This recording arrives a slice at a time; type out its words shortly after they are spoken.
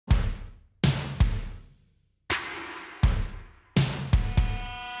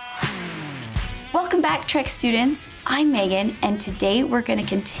Welcome back, Trek students. I'm Megan, and today we're going to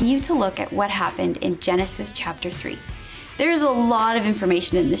continue to look at what happened in Genesis chapter 3. There's a lot of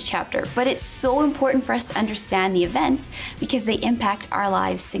information in this chapter, but it's so important for us to understand the events because they impact our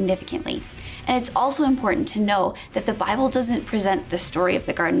lives significantly. And it's also important to know that the Bible doesn't present the story of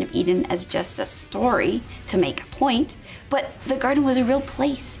the Garden of Eden as just a story to make a point, but the garden was a real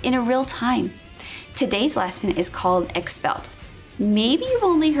place in a real time. Today's lesson is called expelled. Maybe you've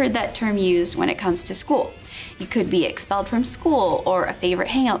only heard that term used when it comes to school. You could be expelled from school or a favorite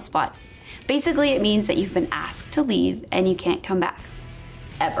hangout spot. Basically, it means that you've been asked to leave and you can't come back.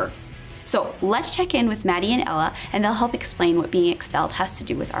 Ever. So let's check in with Maddie and Ella, and they'll help explain what being expelled has to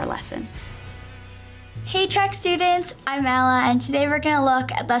do with our lesson. Hey Trek students, I'm Ella, and today we're going to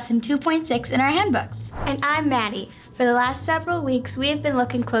look at lesson 2.6 in our handbooks. And I'm Maddie. For the last several weeks, we have been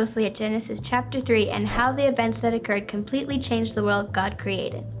looking closely at Genesis chapter 3 and how the events that occurred completely changed the world God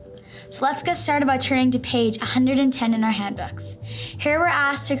created. So let's get started by turning to page 110 in our handbooks. Here we're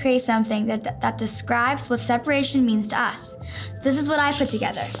asked to create something that describes what separation means to us. This is what I put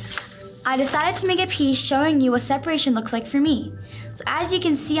together. I decided to make a piece showing you what separation looks like for me. So as you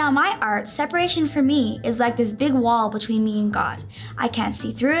can see on my art, separation for me is like this big wall between me and God. I can't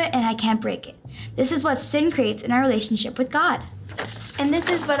see through it and I can't break it. This is what sin creates in our relationship with God. And this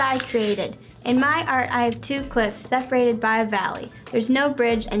is what I created. In my art, I have two cliffs separated by a valley. There's no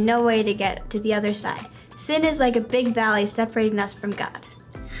bridge and no way to get to the other side. Sin is like a big valley separating us from God.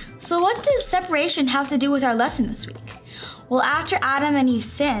 So what does separation have to do with our lesson this week? Well, after Adam and Eve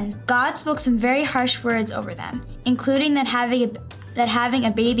sinned, God spoke some very harsh words over them, including that having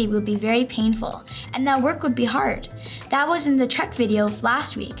a baby would be very painful and that work would be hard. That was in the Trek video of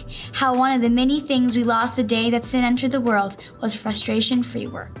last week, how one of the many things we lost the day that sin entered the world was frustration-free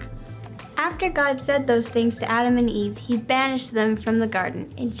work. After God said those things to Adam and Eve, he banished them from the garden.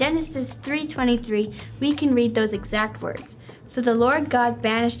 In Genesis 3:23, we can read those exact words. So the Lord God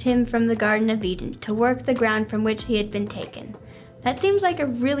banished him from the Garden of Eden to work the ground from which he had been taken. That seems like a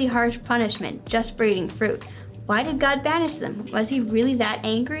really harsh punishment just for eating fruit. Why did God banish them? Was he really that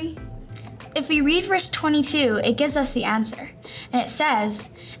angry? If we read verse 22, it gives us the answer. And it says,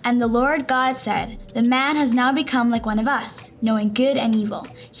 "And the Lord God said, the man has now become like one of us, knowing good and evil.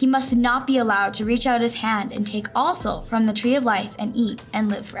 He must not be allowed to reach out his hand and take also from the tree of life and eat and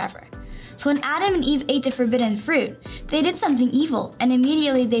live forever." So when Adam and Eve ate the forbidden fruit, they did something evil, and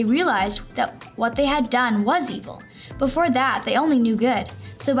immediately they realized that what they had done was evil. Before that, they only knew good.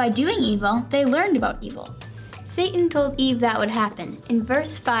 So by doing evil, they learned about evil. Satan told Eve that would happen. In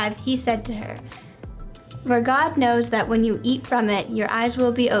verse 5, he said to her, "For God knows that when you eat from it, your eyes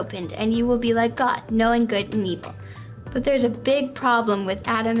will be opened, and you will be like God, knowing good and evil." But there's a big problem with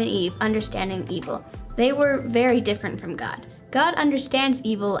Adam and Eve understanding evil. They were very different from God. God understands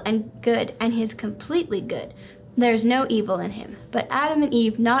evil and good, and he is completely good. There's no evil in him. But Adam and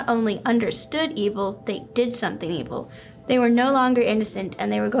Eve not only understood evil, they did something evil. They were no longer innocent, and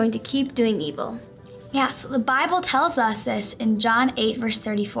they were going to keep doing evil. Yeah, so the Bible tells us this in John 8, verse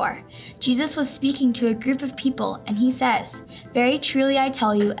 34. Jesus was speaking to a group of people, and he says, "Very truly I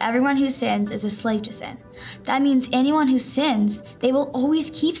tell you, everyone who sins is a slave to sin." That means anyone who sins, they will always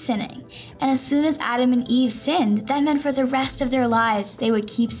keep sinning. And as soon as Adam and Eve sinned, that meant for the rest of their lives, they would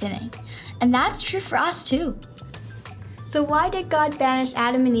keep sinning. And that's true for us too. So why did God banish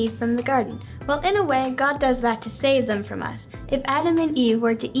Adam and Eve from the garden? Well, in a way, God does that to save them from us. If Adam and Eve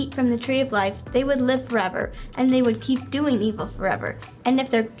were to eat from the tree of life, they would live forever, and they would keep doing evil forever. And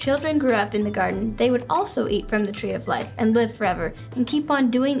if their children grew up in the garden, they would also eat from the tree of life and live forever, and keep on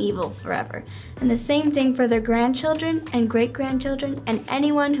doing evil forever. And the same thing for their grandchildren and great-grandchildren and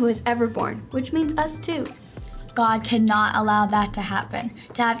anyone who is ever born, which means us too. God could not allow that to happen,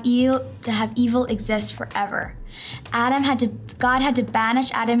 to have evil exist forever. God had to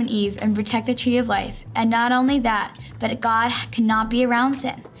banish Adam and Eve and protect the tree of life. And not only that, but God could not be around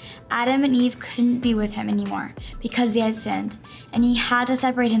sin. Adam and Eve couldn't be with him anymore because they had sinned, and he had to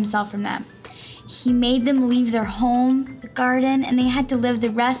separate himself from them. He made them leave their home, the garden, and they had to live the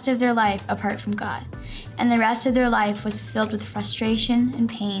rest of their life apart from God. And the rest of their life was filled with frustration and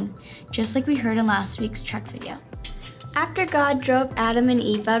pain, just like we heard in last week's Trek video. After God drove Adam and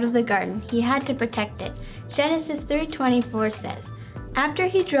Eve out of the garden, he had to protect it. Genesis 3:24 says, "After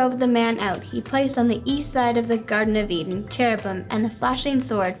he drove the man out, he placed on the east side of the Garden of Eden cherubim and a flashing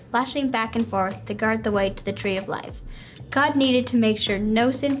sword flashing back and forth to guard the way to the tree of life." God needed to make sure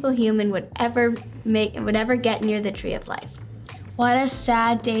no sinful human would ever get near the tree of life. What a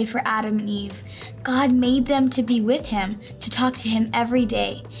sad day for Adam and Eve. God made them to be with him, to talk to him every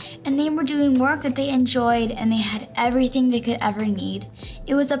day. And they were doing work that they enjoyed, and they had everything they could ever need.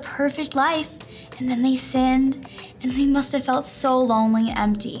 It was a perfect life. And then they sinned, and they must have felt so lonely and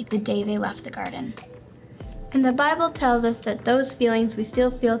empty the day they left the garden. And the Bible tells us that those feelings we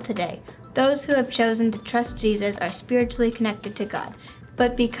still feel today. Those who have chosen to trust Jesus are spiritually connected to God.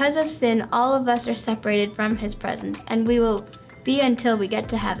 But because of sin, all of us are separated from His presence, and we will be until we get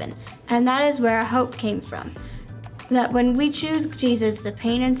to heaven. And that is where our hope came from. That when we choose Jesus, the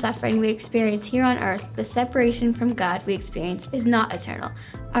pain and suffering we experience here on earth, the separation from God we experience, is not eternal.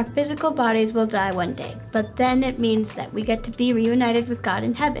 Our physical bodies will die one day, but then it means that we get to be reunited with God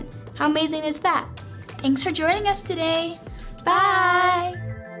in heaven. How amazing is that? Thanks for joining us today. Bye!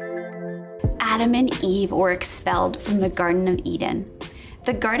 Adam and Eve were expelled from the Garden of Eden.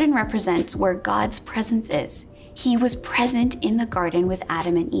 The garden represents where God's presence is. He was present in the garden with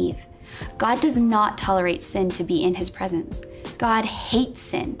Adam and Eve. God does not tolerate sin to be in His presence. God hates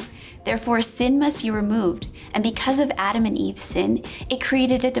sin. Therefore, sin must be removed. And because of Adam and Eve's sin, it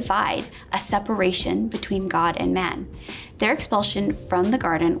created a divide, a separation between God and man. Their expulsion from the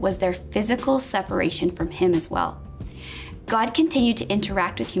garden was their physical separation from Him as well. God continued to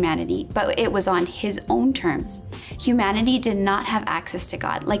interact with humanity, but it was on His own terms. Humanity did not have access to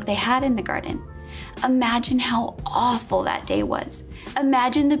God like they had in the garden. Imagine how awful that day was.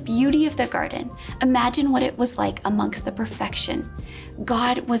 Imagine the beauty of the garden. Imagine what it was like amongst the perfection.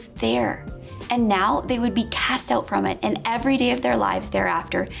 God was there. And now they would be cast out from it, and every day of their lives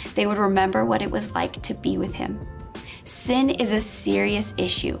thereafter, they would remember what it was like to be with Him. Sin is a serious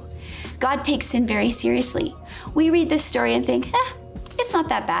issue. God takes sin very seriously. We read this story and think, it's not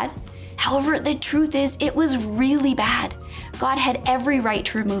that bad. However, the truth is, it was really bad. God had every right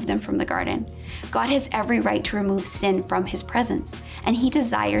to remove them from the garden. God has every right to remove sin from His presence, and He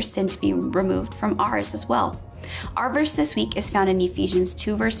desires sin to be removed from ours as well. Our verse this week is found in Ephesians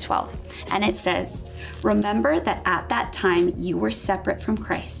 2 verse 12, and it says, "Remember that at that time you were separate from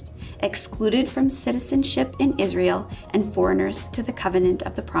Christ, excluded from citizenship in Israel and foreigners to the covenant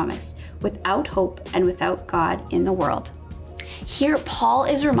of the promise, without hope and without God in the world." Here, Paul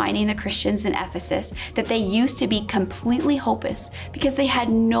is reminding the Christians in Ephesus that they used to be completely hopeless because they had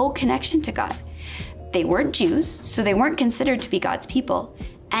no connection to God. They weren't Jews, so they weren't considered to be God's people.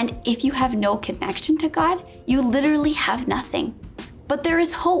 And if you have no connection to God, you literally have nothing. But there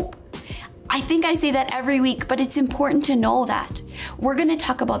is hope. I think I say that every week, but it's important to know that. We're going to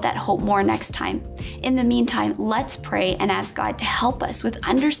talk about that hope more next time. In the meantime, let's pray and ask God to help us with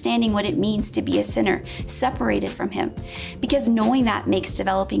understanding what it means to be a sinner, separated from Him. Because knowing that makes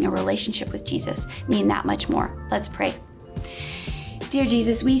developing a relationship with Jesus mean that much more. Let's pray. Dear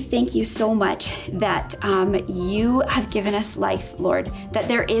Jesus, we thank You so much that You have given us life, Lord, that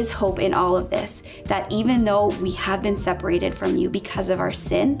there is hope in all of this, that even though we have been separated from You because of our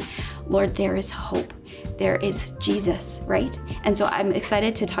sin, Lord, there is hope. There is Jesus, right? And so I'm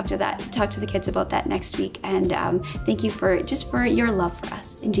excited to talk to the kids about that next week. And thank You for Your love for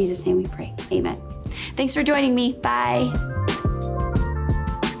us. In Jesus' name we pray. Amen. Thanks for joining me. Bye.